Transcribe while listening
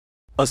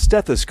A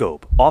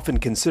stethoscope, often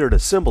considered a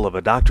symbol of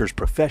a doctor's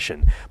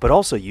profession, but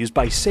also used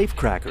by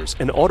safecrackers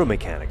and auto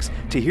mechanics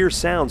to hear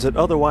sounds that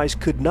otherwise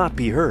could not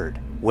be heard.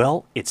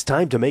 Well, it's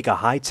time to make a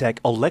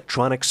high-tech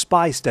electronic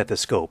spy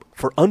stethoscope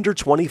for under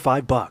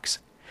 25 bucks.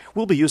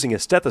 We'll be using a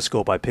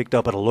stethoscope I picked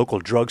up at a local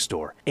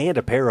drugstore and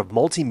a pair of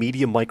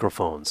multimedia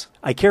microphones.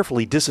 I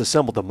carefully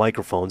disassembled the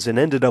microphones and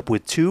ended up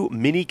with two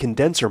mini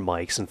condenser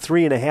mics and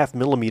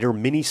 3.5mm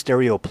mini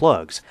stereo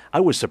plugs. I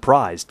was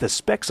surprised. The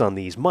specs on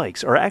these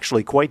mics are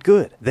actually quite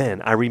good.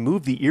 Then I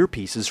removed the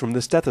earpieces from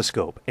the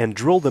stethoscope and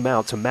drilled them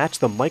out to match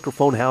the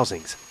microphone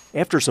housings.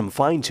 After some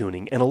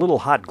fine-tuning and a little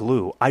hot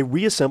glue, I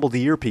reassembled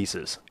the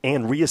earpieces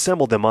and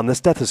reassembled them on the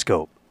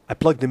stethoscope. I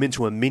plugged them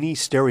into a mini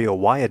stereo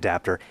Y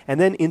adapter and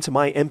then into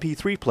my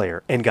MP3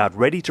 player and got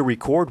ready to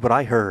record what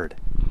I heard.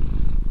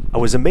 I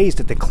was amazed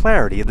at the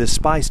clarity of this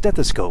spy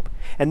stethoscope,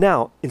 and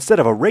now, instead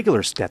of a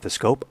regular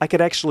stethoscope, I could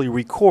actually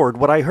record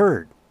what I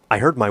heard. I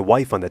heard my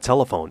wife on the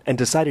telephone and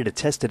decided to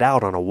test it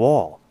out on a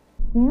wall.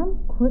 Sam,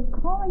 quit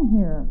calling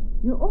here.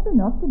 You're old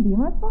enough to be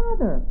my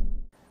father.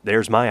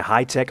 There's my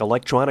high-tech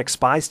electronic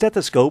spy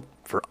stethoscope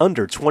for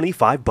under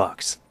 25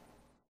 bucks.